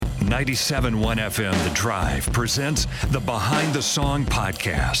97.1 FM The Drive presents the Behind the Song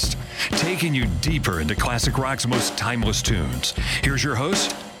podcast, taking you deeper into classic rock's most timeless tunes. Here's your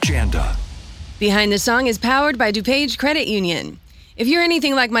host, Janda. Behind the Song is powered by DuPage Credit Union. If you're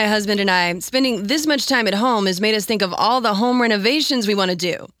anything like my husband and I, spending this much time at home has made us think of all the home renovations we want to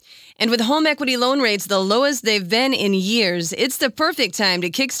do. And with home equity loan rates the lowest they've been in years, it's the perfect time to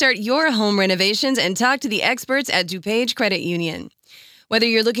kickstart your home renovations and talk to the experts at DuPage Credit Union. Whether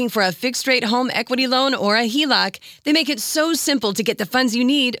you're looking for a fixed-rate home equity loan or a HELOC, they make it so simple to get the funds you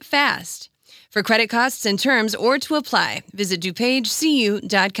need fast. For credit costs and terms or to apply, visit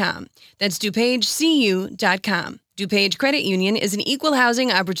DuPageCU.com. That's DuPageCU.com. DuPage Credit Union is an equal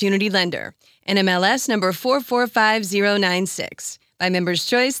housing opportunity lender. NMLS number 445096. By Members'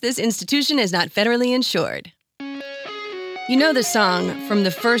 Choice, this institution is not federally insured. You know the song from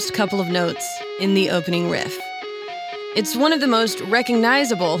the first couple of notes in the opening riff. It's one of the most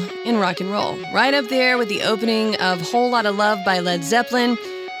recognizable in rock and roll, right up there with the opening of Whole Lotta Love by Led Zeppelin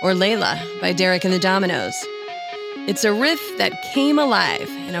or Layla by Derek and the Dominos. It's a riff that came alive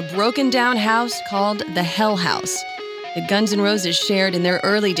in a broken-down house called the Hell House that Guns N' Roses shared in their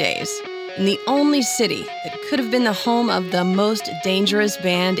early days, in the only city that could have been the home of the most dangerous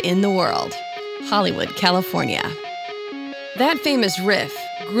band in the world, Hollywood, California. That famous riff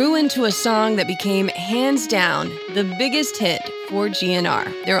grew into a song that became, hands down, the biggest hit for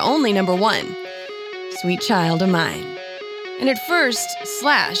GNR, their only number one, Sweet Child of Mine. And at first,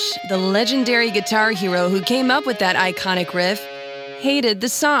 Slash, the legendary guitar hero who came up with that iconic riff, hated the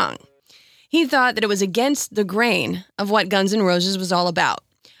song. He thought that it was against the grain of what Guns N' Roses was all about.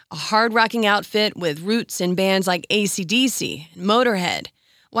 A hard-rocking outfit with roots in bands like AC/DC and Motorhead,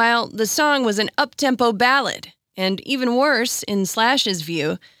 while the song was an up-tempo ballad, and even worse, in Slash's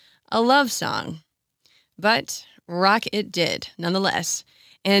view, a love song. But rock it did, nonetheless,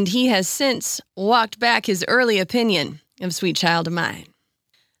 and he has since walked back his early opinion of Sweet Child of Mine.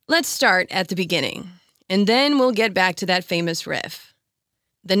 Let's start at the beginning, and then we'll get back to that famous riff.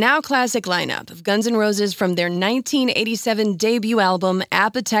 The now classic lineup of Guns N' Roses from their 1987 debut album,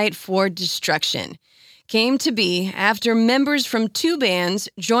 Appetite for Destruction, came to be after members from two bands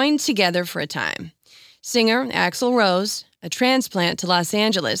joined together for a time. Singer Axl Rose, a transplant to Los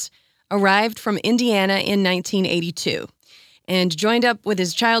Angeles, arrived from Indiana in 1982 and joined up with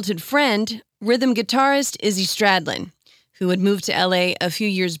his childhood friend, rhythm guitarist Izzy Stradlin, who had moved to LA a few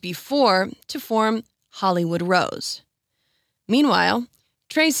years before to form Hollywood Rose. Meanwhile,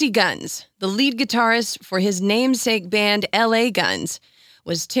 Tracy Guns, the lead guitarist for his namesake band LA Guns,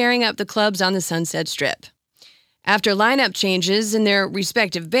 was tearing up the clubs on the Sunset Strip. After lineup changes in their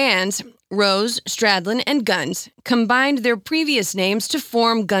respective bands, Rose, Stradlin, and Guns combined their previous names to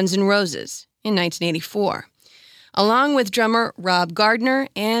form Guns N' Roses in 1984, along with drummer Rob Gardner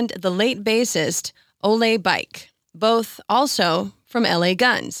and the late bassist Ole Bike, both also from LA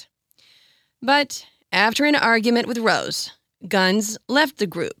Guns. But after an argument with Rose, Guns left the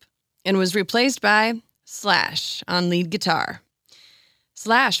group and was replaced by Slash on lead guitar.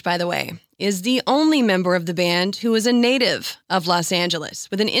 Slash, by the way, is the only member of the band who is a native of Los Angeles,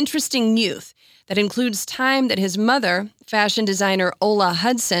 with an interesting youth that includes time that his mother, fashion designer Ola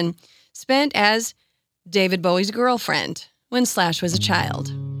Hudson, spent as David Bowie's girlfriend when Slash was a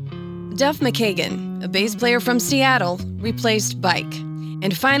child. Duff McKagan, a bass player from Seattle, replaced Bike.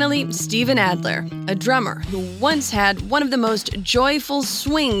 And finally, Steven Adler, a drummer who once had one of the most joyful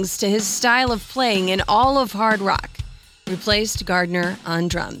swings to his style of playing in all of hard rock, replaced Gardner on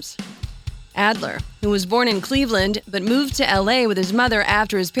drums. Adler, who was born in Cleveland but moved to LA with his mother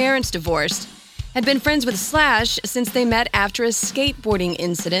after his parents divorced, had been friends with Slash since they met after a skateboarding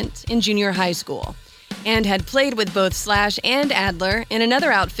incident in junior high school, and had played with both Slash and Adler in another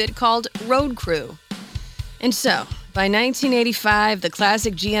outfit called Road Crew. And so, by 1985, the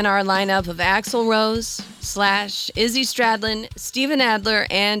classic GNR lineup of Axl Rose, Slash, Izzy Stradlin, Steven Adler,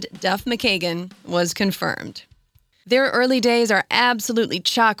 and Duff McKagan was confirmed. Their early days are absolutely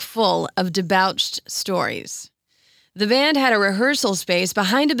chock full of debauched stories. The band had a rehearsal space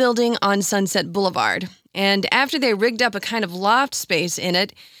behind a building on Sunset Boulevard, and after they rigged up a kind of loft space in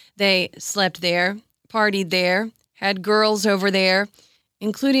it, they slept there, partied there, had girls over there,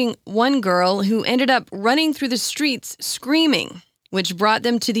 including one girl who ended up running through the streets screaming, which brought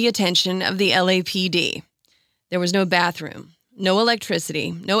them to the attention of the LAPD. There was no bathroom, no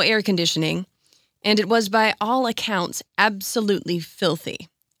electricity, no air conditioning, and it was by all accounts absolutely filthy.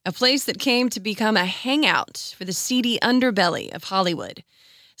 A place that came to become a hangout for the seedy underbelly of Hollywood,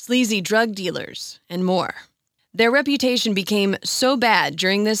 sleazy drug dealers, and more. Their reputation became so bad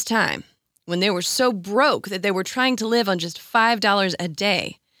during this time, when they were so broke that they were trying to live on just $5 a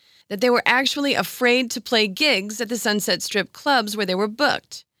day, that they were actually afraid to play gigs at the Sunset Strip clubs where they were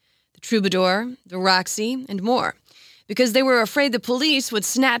booked, the Troubadour, the Roxy, and more, because they were afraid the police would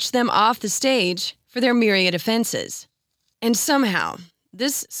snatch them off the stage for their myriad offenses. And somehow,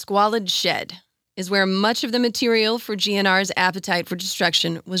 this squalid shed is where much of the material for GNR's Appetite for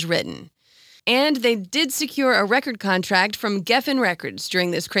Destruction was written. And they did secure a record contract from Geffen Records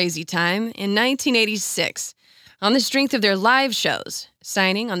during this crazy time in 1986, on the strength of their live shows,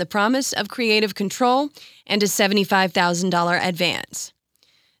 signing on the promise of creative control and a $75,000 advance.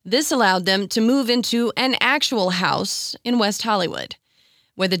 This allowed them to move into an actual house in West Hollywood,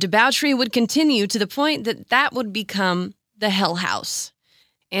 where the debauchery would continue to the point that that would become the Hell House.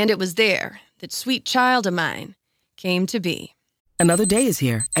 And it was there that Sweet Child of Mine came to be. Another day is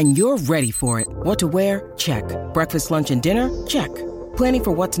here, and you're ready for it. What to wear? Check. Breakfast, lunch, and dinner? Check. Planning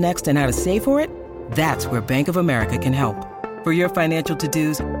for what's next and how to save for it? That's where Bank of America can help. For your financial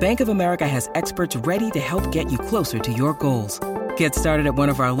to-dos, Bank of America has experts ready to help get you closer to your goals. Get started at one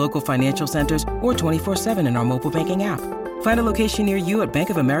of our local financial centers or 24/7 in our mobile banking app. Find a location near you at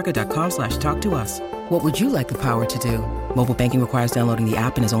bankofamerica.com/talktous. What would you like the power to do? Mobile banking requires downloading the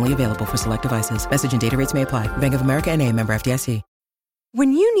app and is only available for select devices. Message and data rates may apply. Bank of America N.A., member FDIC.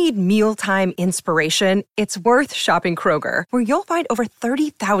 When you need mealtime inspiration, it's worth shopping Kroger, where you'll find over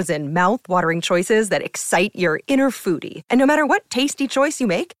 30,000 mouth-watering choices that excite your inner foodie. And no matter what tasty choice you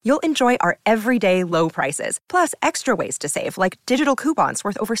make, you'll enjoy our everyday low prices, plus extra ways to save, like digital coupons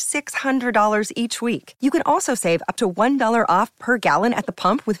worth over $600 each week. You can also save up to $1 off per gallon at the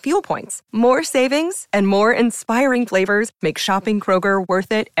pump with fuel points. More savings and more inspiring flavors make shopping Kroger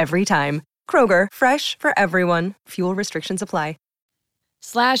worth it every time. Kroger, fresh for everyone. Fuel restrictions apply.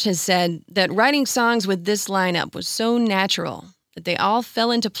 Slash has said that writing songs with this lineup was so natural that they all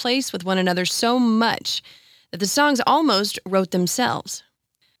fell into place with one another so much that the songs almost wrote themselves.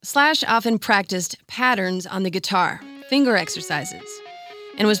 Slash often practiced patterns on the guitar, finger exercises,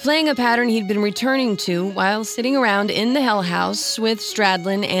 and was playing a pattern he'd been returning to while sitting around in the Hell House with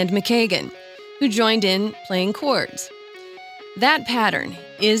Stradlin and McKagan, who joined in playing chords. That pattern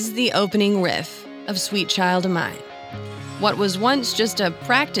is the opening riff of Sweet Child of Mine, what was once just a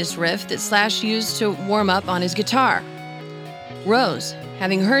practice riff that Slash used to warm up on his guitar. Rose,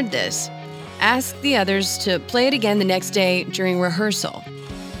 having heard this, asked the others to play it again the next day during rehearsal.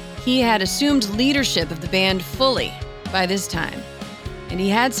 He had assumed leadership of the band fully by this time, and he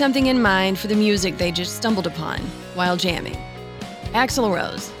had something in mind for the music they just stumbled upon while jamming. Axl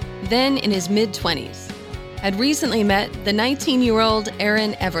Rose, then in his mid-20s, had recently met the 19-year-old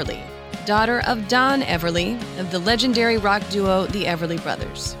Erin Everly, daughter of Don Everly of the legendary rock duo the Everly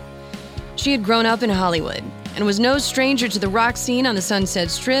Brothers. She had grown up in Hollywood and was no stranger to the rock scene on the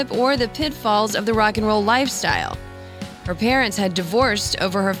Sunset Strip or the pitfalls of the rock and roll lifestyle. Her parents had divorced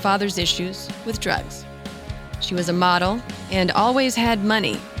over her father's issues with drugs. She was a model and always had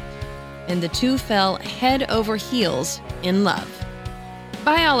money, and the two fell head over heels in love.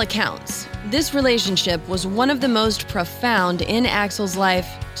 By all accounts, this relationship was one of the most profound in Axl's life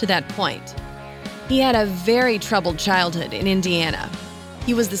to that point. He had a very troubled childhood in Indiana.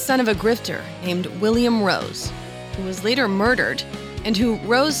 He was the son of a grifter named William Rose, who was later murdered and who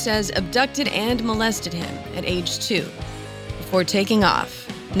Rose says abducted and molested him at age 2, before taking off,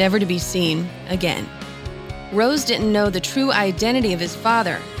 never to be seen again. Rose didn't know the true identity of his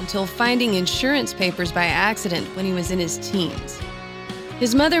father until finding insurance papers by accident when he was in his teens.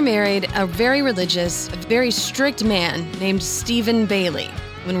 His mother married a very religious, very strict man named Stephen Bailey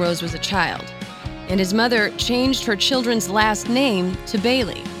when Rose was a child, and his mother changed her children's last name to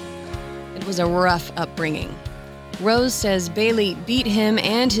Bailey. It was a rough upbringing. Rose says Bailey beat him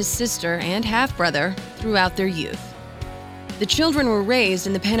and his sister and half-brother throughout their youth. The children were raised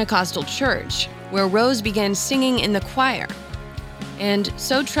in the Pentecostal church, where Rose began singing in the choir. And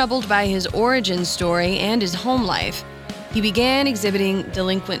so troubled by his origin story and his home life, he began exhibiting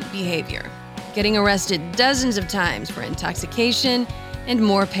delinquent behavior, getting arrested dozens of times for intoxication and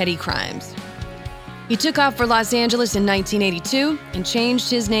more petty crimes. He took off for Los Angeles in 1982 and changed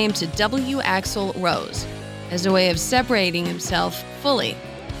his name to W. Axl Rose as a way of separating himself fully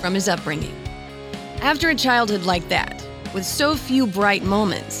from his upbringing. After a childhood like that, with so few bright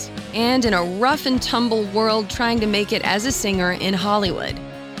moments, and in a rough and tumble world trying to make it as a singer in Hollywood,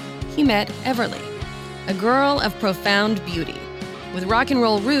 he met Everly, a girl of profound beauty, with rock and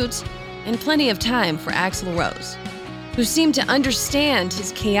roll roots and plenty of time for Axl Rose, who seemed to understand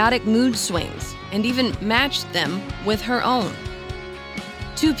his chaotic mood swings and even matched them with her own.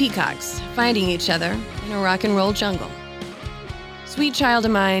 Two peacocks finding each other in a rock and roll jungle. Sweet Child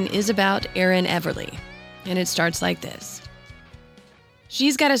of Mine is about Erin Everly, and it starts like this.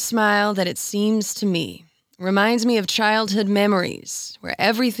 She's got a smile that, it seems to me, reminds me of childhood memories where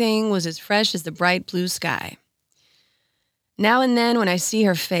everything was as fresh as the bright blue sky. Now and then when I see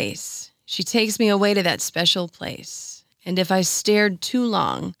her face, she takes me away to that special place. And if I stared too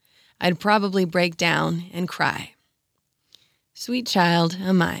long, I'd probably break down and cry. Sweet child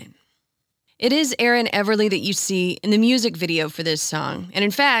of mine. It is Erin Everly that you see in the music video for this song. And in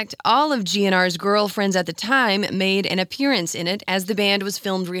fact, all of GNR's girlfriends at the time made an appearance in it as the band was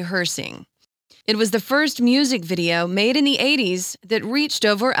filmed rehearsing. It was the first music video made in the 80s that reached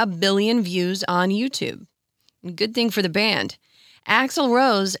over 1 billion views on YouTube. Good thing for the band. Axl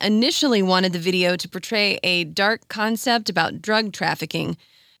Rose initially wanted the video to portray a dark concept about drug trafficking,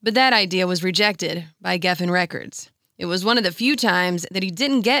 but that idea was rejected by Geffen Records. It was one of the few times that he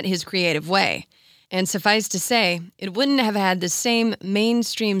didn't get his creative way, and suffice to say, it wouldn't have had the same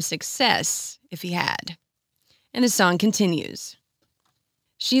mainstream success if he had. And the song continues.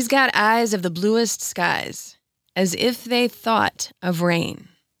 She's got eyes of the bluest skies, as if they thought of rain.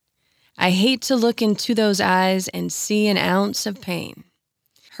 I hate to look into those eyes and see an ounce of pain.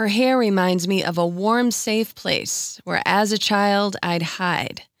 Her hair reminds me of a warm, safe place where as a child I'd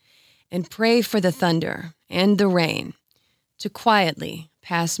hide and pray for the thunder and the rain to quietly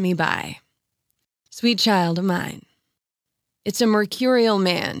pass me by. Sweet child of mine. It's a mercurial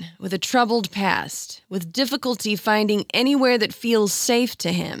man with a troubled past, with difficulty finding anywhere that feels safe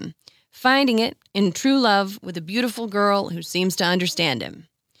to him, finding it in true love with a beautiful girl who seems to understand him.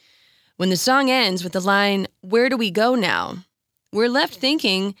 When the song ends with the line, "Where do we go now?" we're left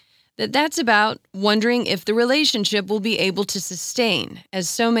thinking that that's about wondering if the relationship will be able to sustain, as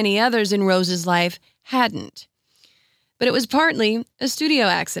so many others in Rose's life hadn't. But it was partly a studio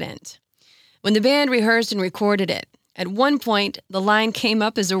accident. When the band rehearsed and recorded it, at one point, the line came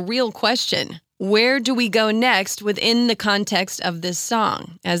up as a real question. Where do we go next within the context of this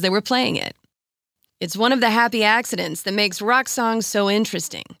song as they were playing it? It's one of the happy accidents that makes rock songs so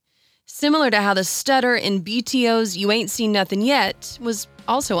interesting. Similar to how the stutter in BTO's You Ain't Seen Nothing Yet was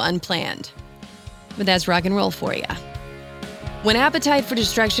also unplanned. But that's rock and roll for ya. When Appetite for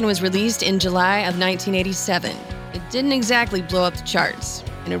Destruction was released in July of 1987, it didn't exactly blow up the charts.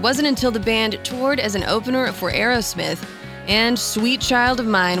 And it wasn't until the band toured as an opener for Aerosmith and Sweet Child of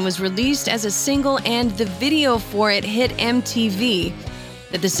Mine was released as a single and the video for it hit MTV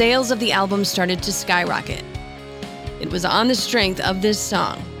that the sales of the album started to skyrocket. It was on the strength of this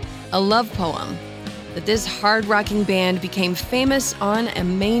song, a love poem, that this hard-rocking band became famous on a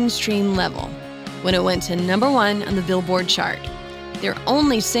mainstream level when it went to number 1 on the Billboard chart, their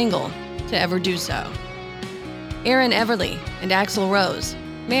only single to ever do so. Erin Everly and Axl Rose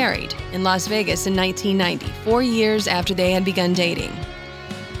married in Las Vegas in 1990, 4 years after they had begun dating.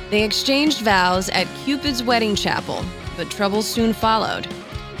 They exchanged vows at Cupid's wedding chapel, but trouble soon followed.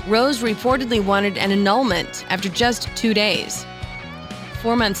 Rose reportedly wanted an annulment after just 2 days.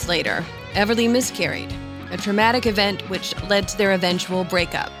 4 months later, Everly miscarried, a traumatic event which led to their eventual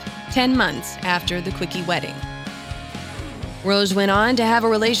breakup, 10 months after the quickie wedding. Rose went on to have a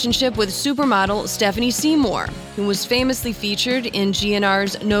relationship with supermodel Stephanie Seymour, who was famously featured in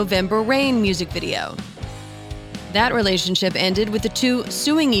GNR's November Rain music video. That relationship ended with the two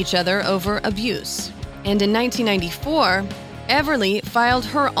suing each other over abuse. And in 1994, Everly filed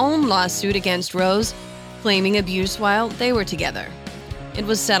her own lawsuit against Rose, claiming abuse while they were together. It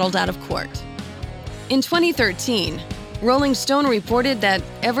was settled out of court. In 2013, Rolling Stone reported that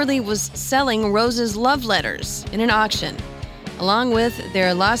Everly was selling Rose's love letters in an auction, along with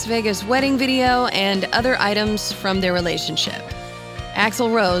their Las Vegas wedding video and other items from their relationship.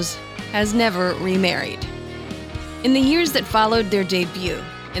 Axl Rose has never remarried. In the years that followed their debut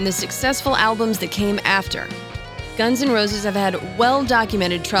and the successful albums that came after, Guns N' Roses have had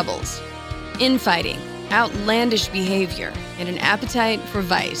well-documented troubles, infighting, outlandish behavior, and an appetite for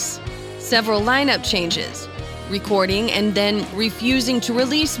vice. Several lineup changes, recording and then refusing to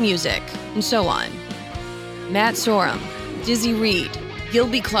release music, and so on. Matt Sorum, Dizzy Reed,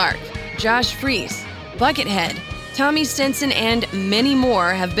 Gilby Clarke, Josh Freese, Buckethead, Tommy Stinson, and many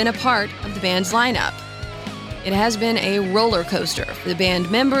more have been a part of the band's lineup. It has been a roller coaster for the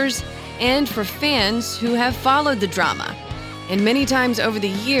band members and for fans who have followed the drama. And many times over the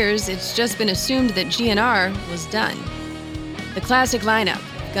years, it's just been assumed that GNR was done. The classic lineup,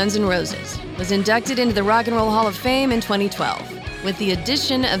 Guns N' Roses, was inducted into the Rock and Roll Hall of Fame in 2012, with the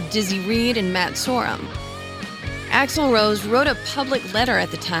addition of Dizzy Reed and Matt Sorum. Axl Rose wrote a public letter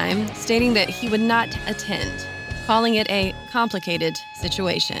at the time stating that he would not attend, calling it a complicated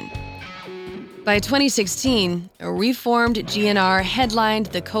situation. By 2016, a reformed GNR headlined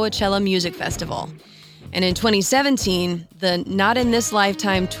the Coachella Music Festival, And in 2017, the Not in This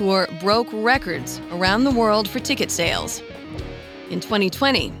Lifetime tour broke records around the world for ticket sales. In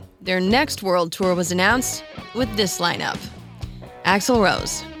 2020, their next world tour was announced with this lineup: Axl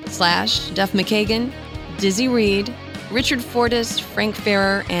Rose, Slash, Duff McKagan, Dizzy Reed, Richard Fortus, Frank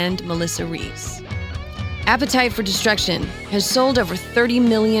Ferrer, and Melissa Reeves. Appetite for Destruction has sold over 30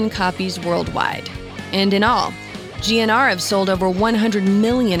 million copies worldwide. And in all, GNR have sold over 100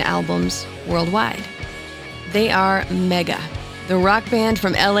 million albums worldwide. They are mega, the rock band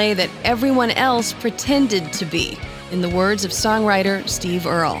from LA that everyone else pretended to be, in the words of songwriter Steve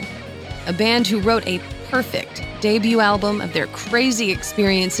Earle. A band who wrote a perfect debut album of their crazy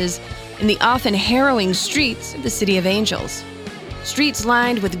experiences in the often harrowing streets of the City of Angels. Streets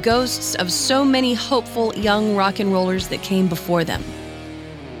lined with ghosts of so many hopeful young rock and rollers that came before them.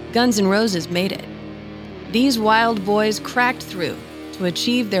 Guns N' Roses made it. These wild boys cracked through to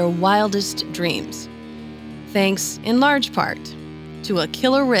achieve their wildest dreams, thanks in large part to a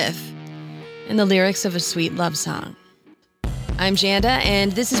killer riff and the lyrics of a sweet love song. I'm Janda,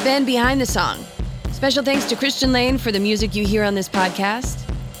 and this has been Behind the Song. Special thanks to Christian Lane for the music you hear on this podcast.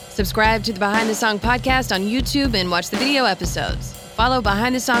 Subscribe to the Behind the Song podcast on YouTube and watch the video episodes. Follow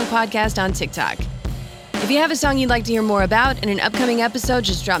Behind the Song podcast on TikTok. If you have a song you'd like to hear more about in an upcoming episode,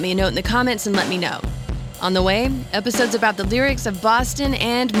 just drop me a note in the comments and let me know. On the way, episodes about the lyrics of Boston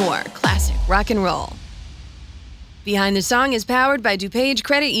and more classic rock and roll. Behind the Song is powered by DuPage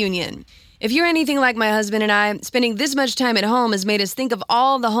Credit Union. If you're anything like my husband and I, spending this much time at home has made us think of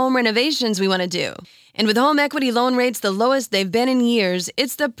all the home renovations we want to do. And with home equity loan rates the lowest they've been in years,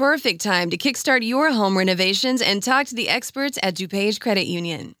 it's the perfect time to kickstart your home renovations and talk to the experts at DuPage Credit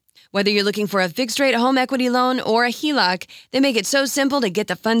Union. Whether you're looking for a fixed-rate home equity loan or a HELOC, they make it so simple to get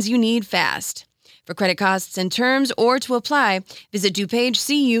the funds you need fast. For credit costs and terms or to apply, visit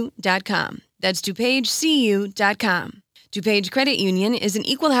DuPageCU.com. That's DuPageCU.com. DuPage Credit Union is an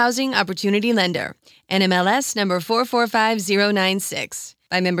equal housing opportunity lender. NMLS number 445096.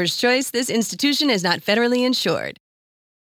 By Members' Choice, this institution is not federally insured.